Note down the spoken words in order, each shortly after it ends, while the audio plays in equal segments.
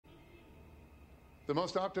The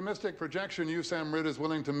most optimistic projection USAMRIID is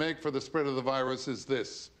willing to make for the spread of the virus is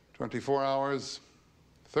this: 24 hours,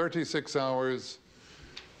 36 hours,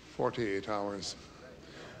 48 hours.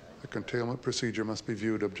 The containment procedure must be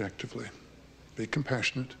viewed objectively. Be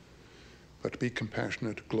compassionate, but be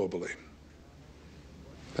compassionate globally.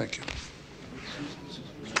 Thank you.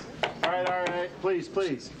 All right. Please,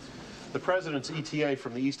 please. The President's ETA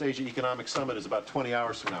from the East Asia Economic Summit is about 20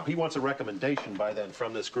 hours from now. He wants a recommendation by then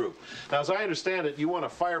from this group. Now, as I understand it, you want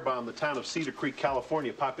to firebomb the town of Cedar Creek,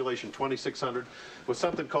 California, population 2,600, with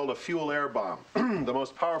something called a fuel-air bomb, the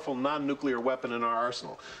most powerful non-nuclear weapon in our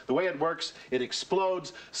arsenal. The way it works, it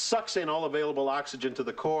explodes, sucks in all available oxygen to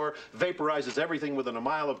the core, vaporizes everything within a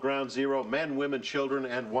mile of ground zero, men, women, children,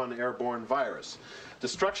 and one airborne virus.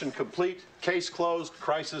 Destruction complete, case closed,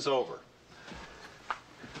 crisis over.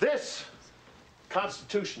 This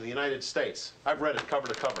Constitution of the United States, I've read it cover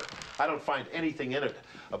to cover. I don't find anything in it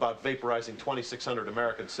about vaporizing 2,600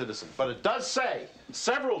 American citizens. But it does say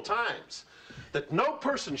several times that no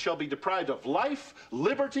person shall be deprived of life,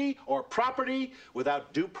 liberty, or property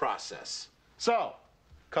without due process. So,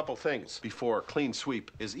 a couple things before a clean sweep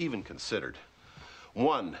is even considered.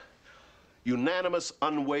 One, unanimous,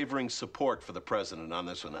 unwavering support for the President on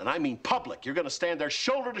this one. And I mean public. You're going to stand there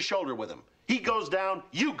shoulder to shoulder with him. He goes down,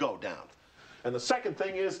 you go down. And the second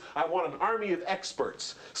thing is, I want an army of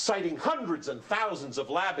experts citing hundreds and thousands of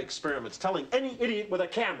lab experiments, telling any idiot with a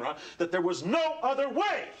camera that there was no other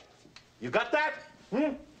way. You got that?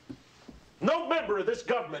 No member of this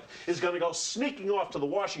government is going to go sneaking off to the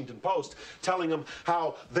Washington Post telling them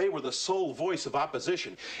how they were the sole voice of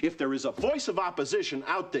opposition. If there is a voice of opposition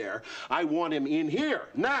out there, I want him in here,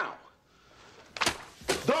 now.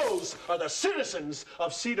 Those are the citizens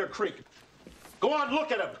of Cedar Creek. Go on,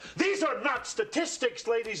 look at them. These are not statistics,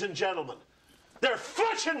 ladies and gentlemen. They're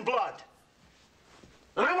flesh and blood.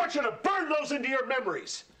 And I want you to burn those into your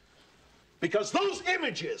memories, because those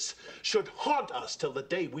images should haunt us till the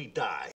day we die.